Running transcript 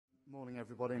Morning,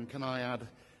 everybody, and can I add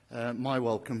my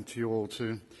welcome to you all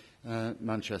to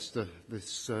Manchester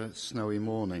this snowy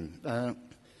morning. A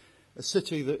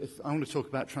city that, if I want to talk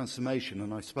about transformation,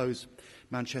 and I suppose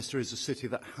Manchester is a city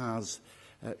that has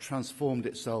transformed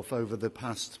itself over the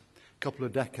past couple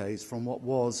of decades from what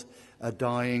was a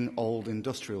dying old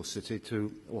industrial city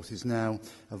to what is now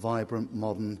a vibrant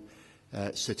modern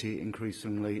city,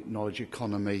 increasingly knowledge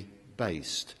economy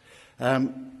based.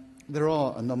 There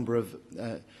are a number of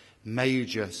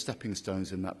major stepping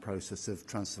stones in that process of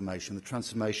transformation. The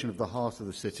transformation of the heart of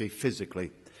the city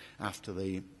physically after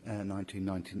the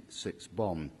 1996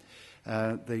 bomb.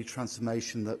 The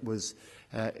transformation that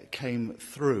came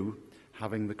through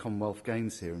having the Commonwealth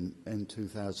Games here in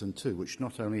 2002, which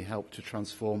not only helped to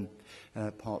transform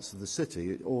parts of the city,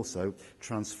 it also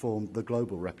transformed the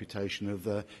global reputation of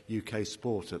UK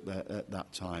sport at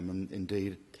that time. And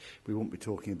indeed, we wouldn't be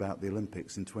talking about the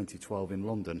Olympics in 2012 in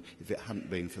London if it hadn't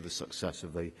been for the success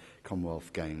of the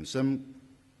Commonwealth Games.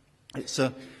 It's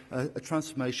a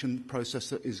transformation process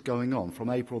that is going on.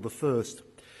 From April the 1st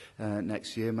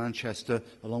next year, Manchester,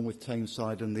 along with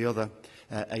Tameside and the other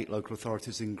 8 local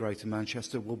authorities in Greater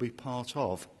Manchester, will be part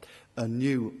of a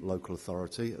new local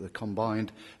authority, the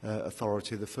combined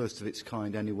authority, the first of its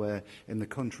kind anywhere in the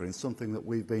country, and something that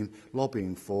we've been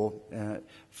lobbying for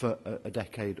a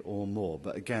decade or more.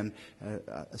 But again,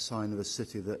 a sign of a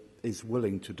city that is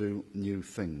willing to do new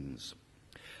things.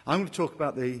 I'm going to talk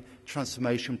about the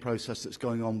transformation process that's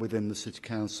going on within the City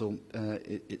Council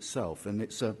itself. And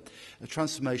it's a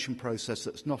transformation process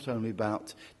that's not only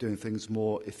about doing things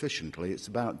more efficiently, it's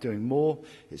about doing more,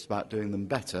 it's about doing them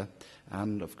better.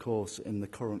 And, of course, in the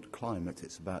current climate,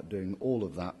 it's about doing all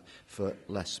of that for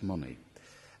less money.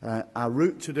 Our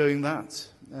route to doing that,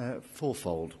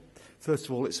 fourfold. First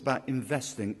of all, it's about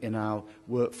investing in our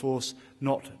workforce,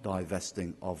 not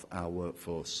divesting of our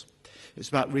workforce. It's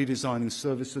about redesigning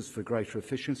services for greater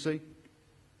efficiency.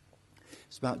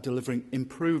 It's about delivering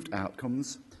improved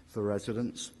outcomes for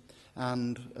residents.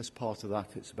 And as part of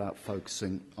that, it's about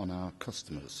focusing on our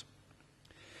customers.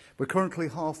 We're currently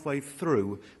halfway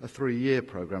through a 3-year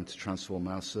programme to transform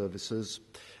our services.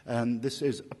 And this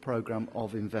is a programme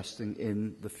of investing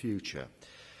in the future.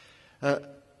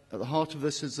 At the heart of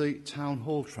this is the Town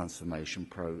Hall Transformation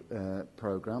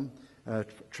programme. A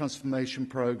transformation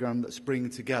programme that's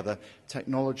bringing together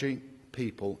technology,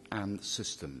 people and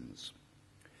systems.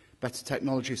 Better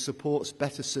technology supports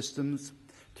better systems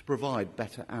to provide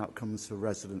better outcomes for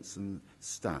residents and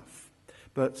staff.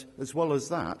 But as well as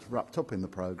that, wrapped up in the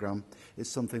programme, is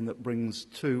something that brings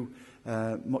 2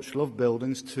 much-loved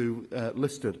buildings, 2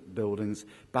 listed buildings,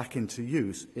 back into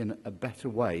use in a better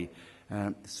way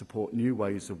to support new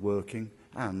ways of working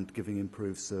and giving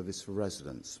improved service for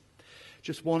residents.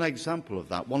 Just one example of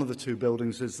that, one of the 2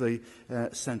 buildings is the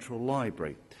Central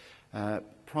Library.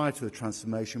 Prior to the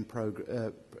transformation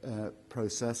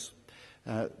process,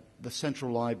 the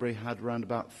Central Library had around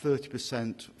about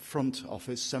 30% front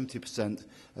office, 70%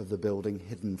 of the building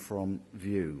hidden from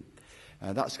view.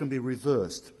 That's going to be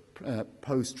reversed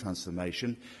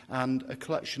post-transformation, and a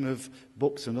collection of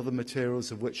books and other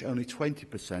materials of which only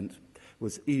 20%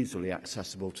 was easily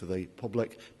accessible to the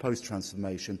public.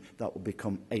 Post-transformation, that will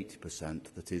become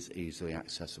 80% that is easily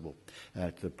accessible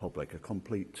to the public. A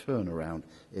complete turnaround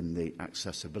in the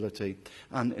accessibility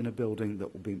and in a building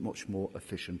that will be much more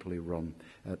efficiently run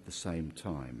at the same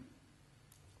time.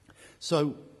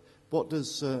 So what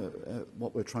does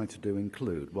what we're trying to do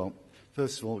include? Well,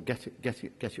 first of all, get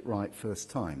it right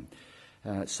first time.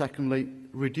 Secondly,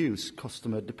 reduce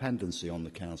customer dependency on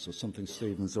the council, something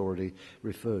Stephen's already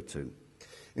referred to.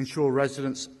 Ensure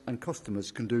residents and customers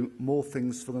can do more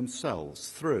things for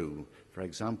themselves through, for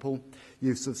example,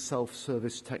 use of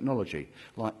self-service technology,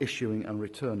 like issuing and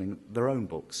returning their own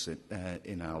books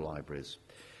in our libraries,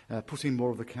 putting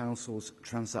more of the council's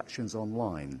transactions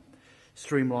online,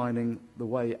 streamlining the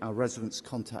way our residents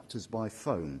contact us by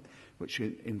phone, which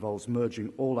involves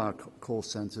merging all our call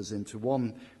centres into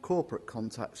one corporate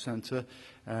contact centre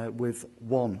with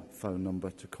one phone number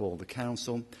to call the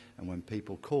council. And when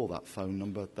people call that phone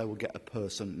number, they will get a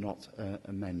person, not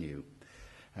a menu.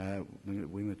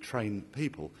 We will train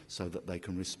people so that they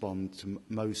can respond to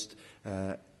most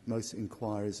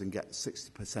inquiries and get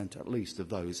 60% at least of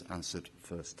those answered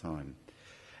first time.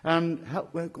 And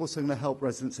we're also going to help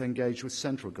residents engage with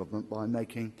central government by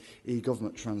making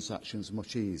e-government transactions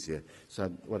much easier. So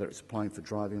whether it's applying for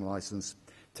driving licence,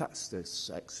 taxes,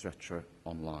 etc.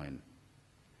 online.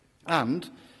 And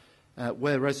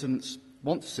where residents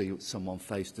want to see someone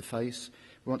face-to-face,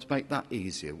 we want to make that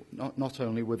easier, not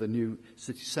only with a new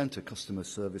city centre customer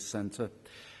service centre,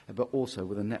 but also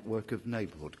with a network of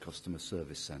neighbourhood customer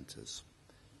service centres.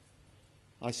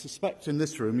 I suspect in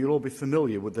this room you'll all be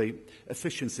familiar with the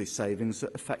efficiency savings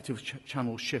that effective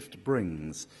channel shift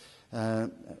brings.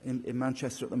 In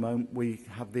Manchester at the moment, we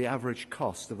have the average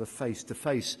cost of a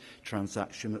face-to-face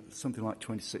transaction at something like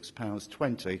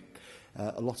 £26.20.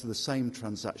 A lot of the same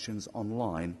transactions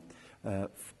online,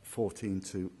 14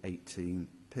 to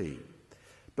 18p.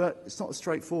 But it's not as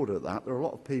straightforward at that. There are a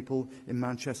lot of people in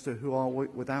Manchester who are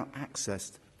without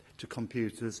access to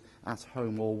computers at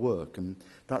home or work, and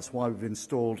that's why we've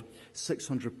installed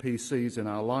 600 PCs in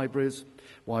our libraries,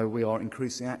 why we are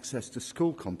increasing access to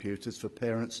school computers for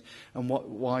parents, and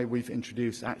why we've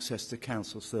introduced access to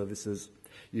council services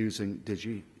using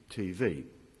DigiTV.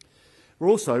 We're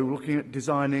also looking at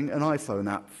designing an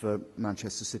iPhone app for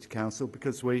Manchester City Council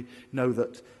because we know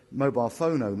that mobile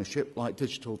phone ownership, like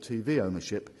digital TV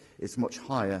ownership, is much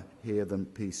higher here than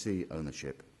PC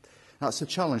ownership. That's a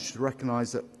challenge to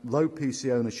recognise that low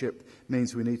PC ownership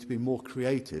means we need to be more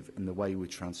creative in the way we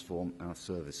transform our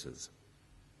services.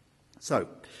 So,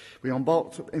 we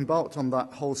embarked on that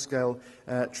whole-scale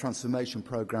transformation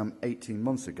programme 18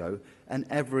 months ago, and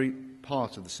every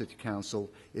part of the City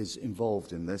Council is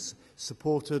involved in this,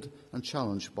 supported and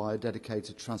challenged by a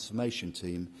dedicated transformation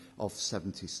team of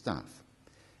 70 staff.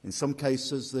 In some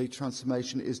cases, the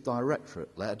transformation is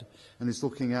directorate-led and is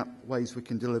looking at ways we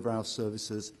can deliver our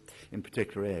services in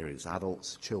particular areas: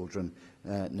 adults, children,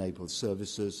 neighbourhood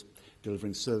services,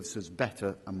 delivering services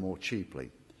better and more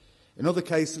cheaply. In other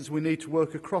cases, we need to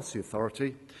work across the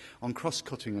authority on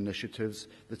cross-cutting initiatives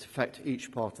that affect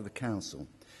each part of the council,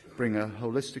 bring a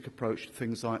holistic approach to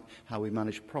things like how we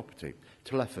manage property,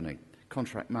 telephony,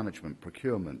 contract management,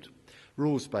 procurement,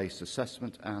 rules-based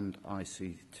assessment and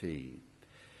ICT.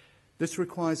 This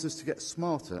requires us to get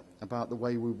smarter about the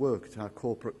way we work at our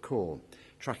corporate core,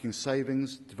 tracking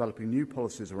savings, developing new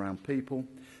policies around people,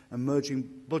 and merging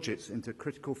budgets into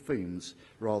critical themes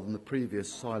rather than the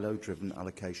previous silo-driven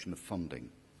allocation of funding.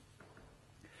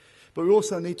 But we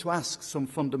also need to ask some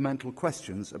fundamental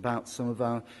questions about some of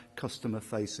our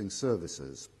customer-facing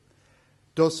services.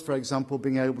 Does, for example,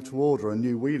 being able to order a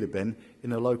new wheelie bin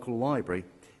in a local library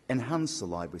enhance the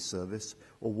library service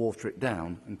or water it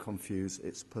down and confuse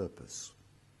its purpose?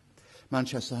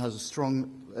 Manchester has a strong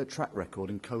track record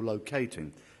in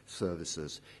co-locating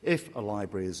services. If a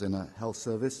library is in a health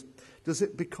service, does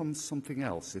it become something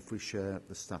else if we share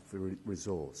the staff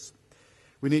resource?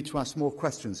 We need to ask more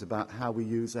questions about how we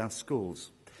use our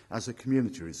schools as a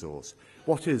community resource.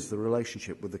 What is the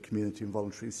relationship with the community and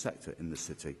voluntary sector in the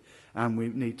city? And we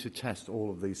need to test all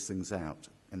of these things out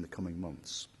in the coming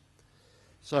months.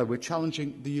 So we're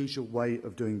challenging the usual way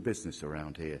of doing business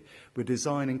around here. We're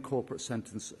designing corporate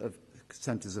centres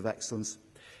of excellence,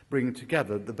 bringing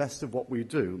together the best of what we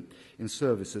do in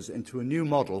services into a new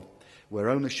model where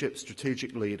ownership,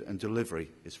 strategic lead and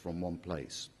delivery is from one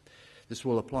place. This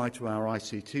will apply to our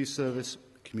ICT service,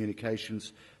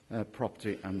 communications,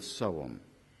 property and so on.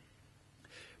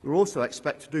 We also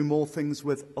expect to do more things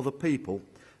with other people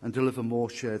and deliver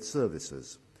more shared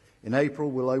services. In April,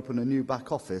 we'll open a new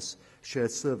back office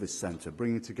shared service centre,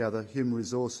 bringing together human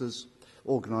resources,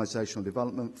 organisational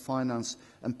development, finance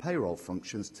and payroll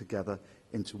functions together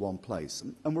into one place.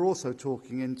 And we're also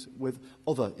talking with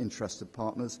other interested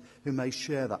partners who may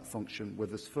share that function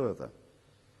with us further.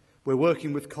 We're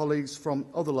working with colleagues from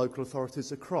other local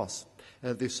authorities across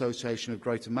the Association of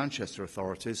Greater Manchester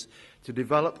Authorities to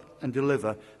develop and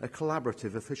deliver a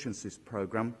collaborative efficiencies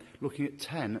programme looking at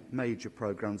 10 major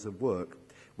programmes of work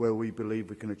where we believe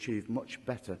we can achieve much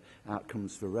better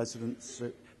outcomes for residents,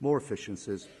 more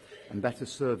efficiencies and better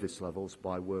service levels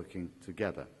by working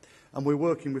together. And we're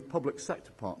working with public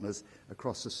sector partners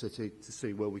across the city to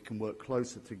see where we can work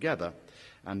closer together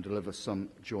and deliver some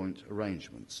joint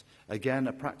arrangements. Again,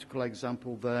 a practical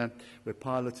example there, we're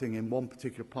piloting in one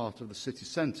particular part of the city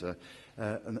centre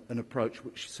an approach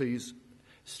which sees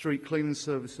street cleaning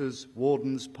services,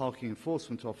 wardens, parking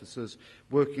enforcement officers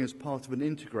working as part of an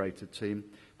integrated team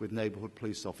with neighbourhood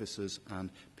police officers and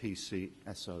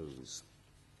PCSOs.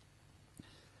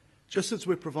 Just as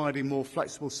we're providing more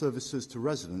flexible services to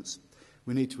residents,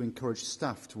 we need to encourage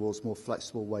staff towards more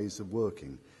flexible ways of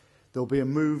working. There will be a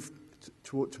move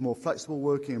to more flexible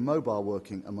working and mobile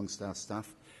working amongst our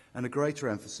staff, and a greater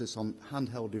emphasis on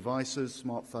handheld devices,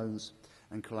 smartphones,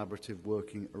 and collaborative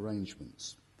working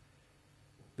arrangements.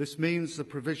 This means the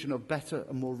provision of better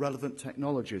and more relevant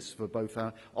technologies for both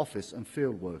our office and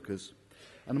field workers,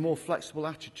 and a more flexible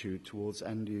attitude towards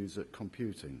end-user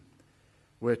computing.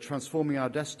 We're transforming our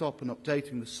desktop and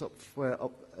updating the software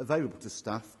available to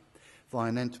staff via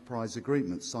an enterprise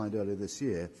agreement signed earlier this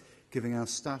year, giving our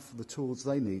staff the tools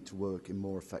they need to work in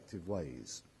more effective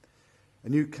ways. A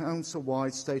new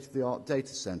council-wide state-of-the-art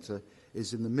data centre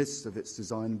is in the midst of its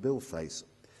design and build phase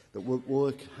that will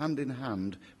work hand in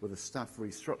hand with a staff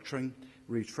restructuring,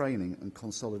 retraining and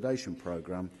consolidation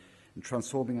programme in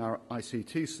transforming our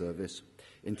ICT service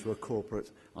into a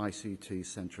corporate ICT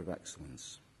centre of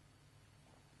excellence.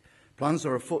 Plans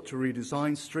are afoot to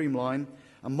redesign, streamline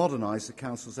and modernise the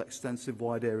Council's extensive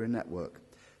wide area network,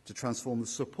 to transform the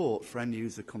support for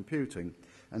end-user computing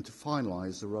and to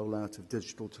finalise the rollout of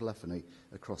digital telephony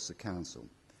across the Council.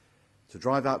 To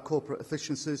drive out corporate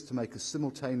efficiencies to make us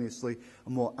simultaneously a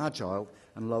more agile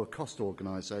and lower-cost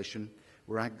organisation,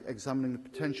 we're examining the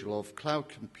potential of cloud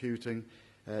computing,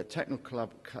 technical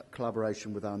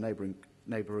collaboration with our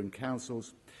neighbouring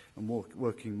councils and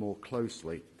working more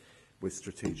closely with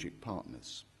strategic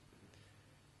partners.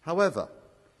 However,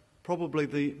 probably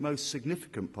the most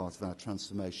significant part of our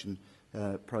transformation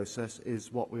process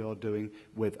is what we are doing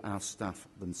with our staff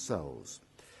themselves.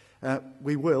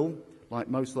 We will, like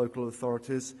most local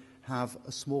authorities, have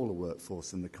a smaller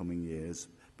workforce in the coming years,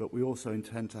 but we also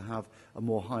intend to have a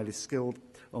more highly skilled,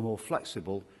 a more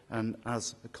flexible and,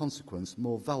 as a consequence,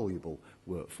 more valuable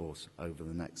workforce over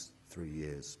the next 3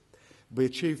 years. It will be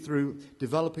achieved through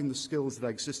developing the skills of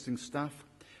existing staff,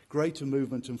 greater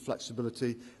movement and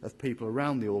flexibility of people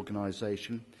around the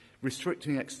organisation,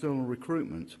 restricting external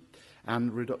recruitment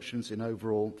and reductions in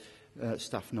overall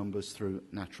staff numbers through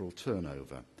natural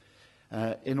turnover.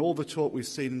 In all the talk we've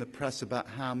seen in the press about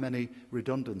how many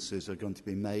redundancies are going to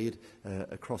be made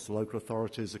across the local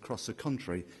authorities across the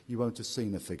country, you won't have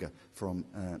seen a figure from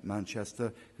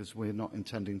Manchester, because we're not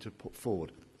intending to put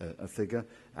forward a figure,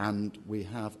 and we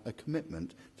have a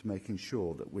commitment to making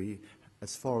sure that we,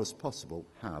 as far as possible,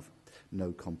 have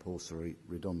no compulsory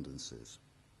redundancies.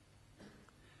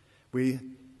 We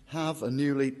have a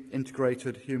newly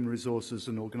integrated human resources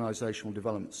and organisational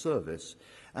development service,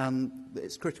 and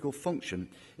its critical function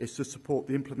is to support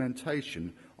the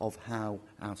implementation of how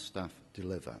our staff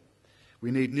deliver.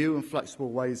 We need new and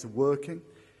flexible ways of working.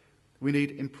 We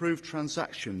need improved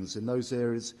transactions in those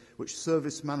areas which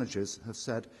service managers have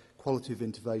said quality of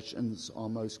interventions are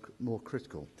more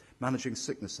critical: managing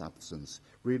sickness absence,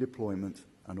 redeployment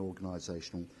and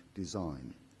organisational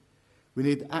design. We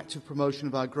need active promotion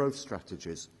of our growth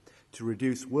strategies to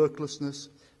reduce worklessness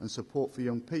and support for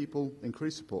young people,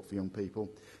 increase support for young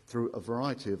people through a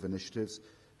variety of initiatives,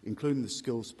 including the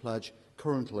Skills Pledge,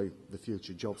 currently the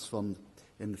Future Jobs Fund,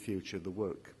 in the Future the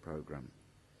Work programme.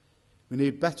 We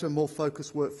need better, more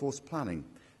focused workforce planning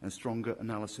and stronger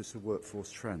analysis of workforce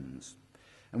trends.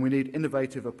 And we need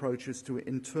innovative approaches to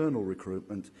internal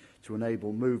recruitment to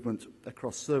enable movement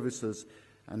across services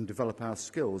and develop our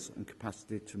skills and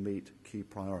capacity to meet key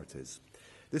priorities.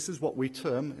 This is what we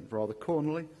term, rather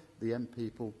cornily, the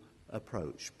M-People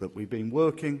approach. But we've been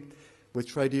working with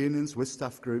trade unions, with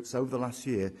staff groups over the last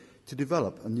year to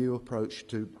develop a new approach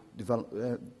to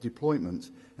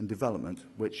deployment and development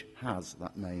which has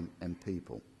that name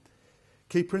M-People.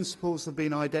 Key principles have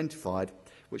been identified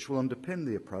which will underpin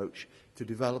the approach to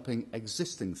developing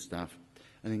existing staff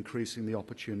and increasing the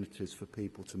opportunities for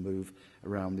people to move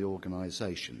around the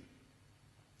organisation.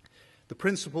 The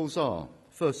principles are,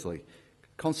 firstly,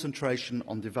 concentration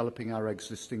on developing our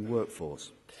existing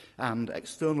workforce, and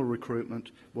external recruitment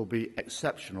will be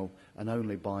exceptional and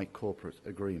only by corporate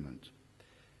agreement.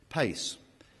 Pace.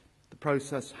 The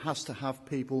process has to have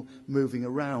people moving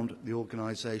around the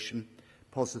organisation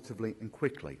positively and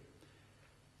quickly.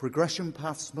 Progression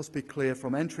paths must be clear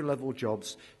from entry-level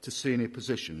jobs to senior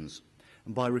positions,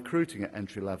 and by recruiting at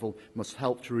entry level must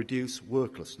help to reduce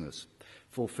worklessness,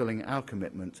 fulfilling our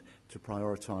commitment to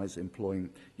prioritise employing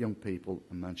young people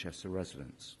and Manchester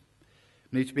residents.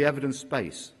 We need to be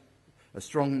evidence-based, a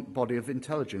strong body of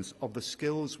intelligence of the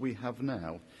skills we have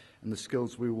now and the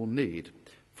skills we will need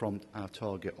from our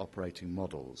target operating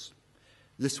models.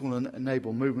 This will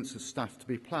enable movements of staff to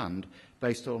be planned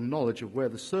based on knowledge of where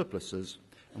the surpluses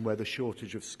and where the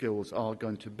shortage of skills are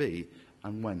going to be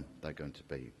and when they're going to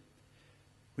be.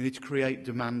 We need to create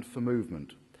demand for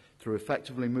movement through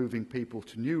effectively moving people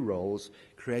to new roles,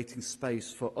 creating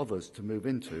space for others to move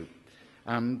into,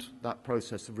 and that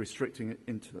process of restricting it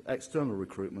into external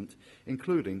recruitment,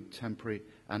 including temporary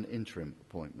and interim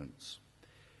appointments.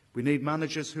 We need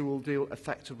managers who will deal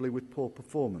effectively with poor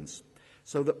performance,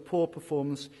 so that poor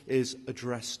performance is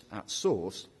addressed at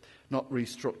source, not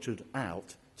restructured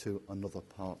out to another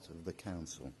part of the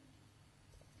council.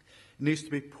 It needs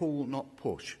to be pull, not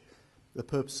push. The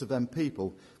purpose of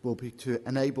M-People will be to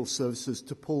enable services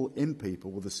to pull in people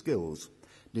with the skills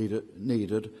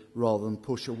needed rather than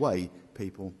push away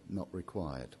people not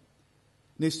required.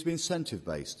 It needs to be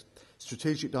incentive-based,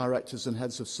 Strategic directors and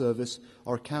heads of service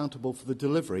are accountable for the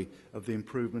delivery of the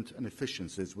improvement and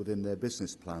efficiencies within their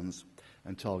business plans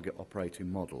and target operating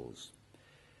models.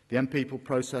 The M-People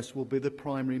process will be the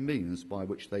primary means by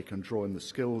which they can draw in the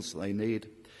skills they need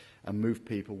and move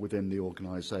people within the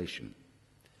organisation.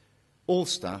 All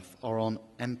staff are on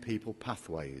M-People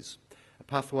pathways. A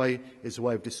pathway is a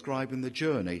way of describing the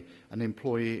journey an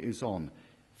employee is on,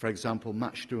 for example,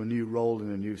 matched to a new role in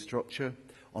a new structure,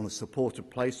 on a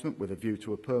supported placement with a view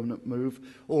to a permanent move,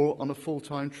 or on a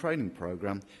full-time training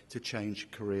programme to change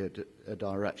career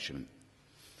direction.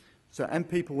 So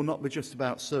M-People will not be just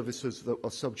about services that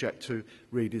are subject to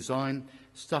redesign.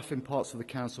 Staff in parts of the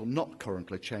council not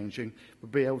currently changing will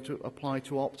be able to apply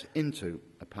to opt into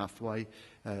a pathway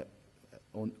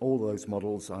on all those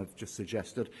models I've just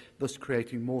suggested, thus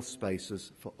creating more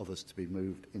spaces for others to be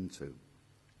moved into.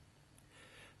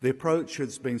 The approach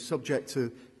has been subject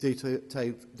to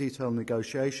detailed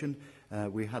negotiation.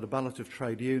 We had a ballot of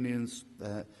trade unions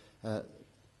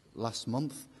last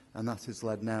month, and that has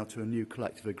led now to a new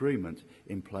collective agreement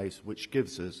in place which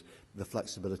gives us the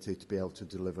flexibility to be able to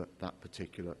deliver that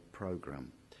particular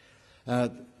programme.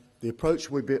 The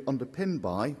approach will be underpinned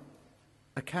by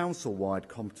a council-wide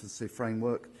competency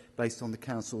framework based on the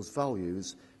council's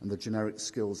values and the generic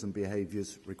skills and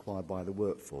behaviours required by the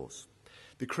workforce.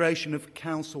 The creation of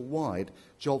council-wide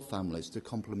job families to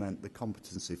complement the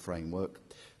competency framework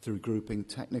through grouping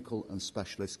technical and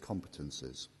specialist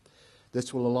competencies.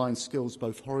 This will align skills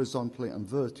both horizontally and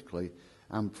vertically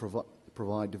and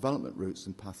provide development routes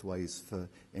and pathways for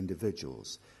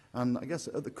individuals. And I guess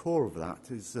at the core of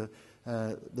that is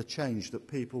the change that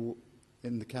people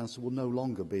in the council will no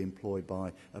longer be employed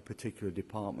by a particular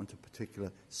department, a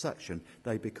particular section.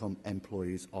 They become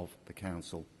employees of the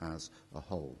council as a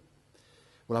whole.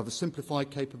 We'll have a simplified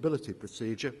capability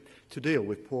procedure to deal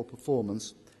with poor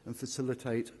performance and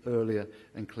facilitate earlier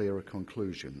and clearer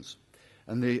conclusions,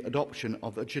 and the adoption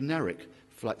of a generic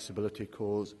flexibility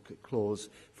clause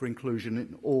for inclusion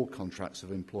in all contracts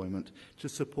of employment to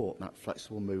support that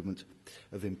flexible movement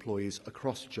of employees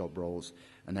across job roles,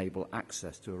 enable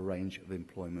access to a range of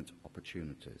employment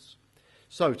opportunities.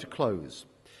 So, to close,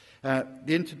 the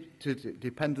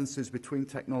interdependencies between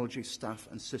technology, staff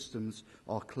and systems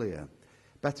are clear.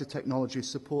 Better technology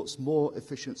supports more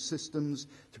efficient systems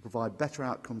to provide better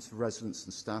outcomes for residents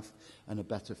and staff and a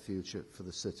better future for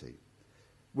the city.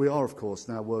 We are, of course,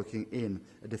 now working in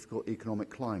a difficult economic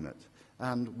climate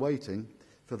and waiting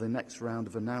for the next round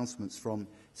of announcements from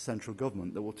central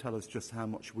government that will tell us just how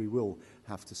much we will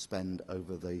have to spend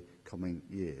over the coming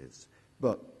years.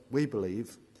 But we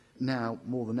believe now,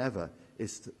 more than ever,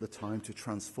 is the time to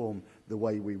transform the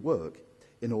way we work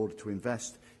in order to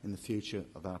invest in the future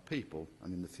of our people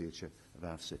and in the future of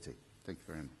our city. Thank you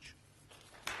very much.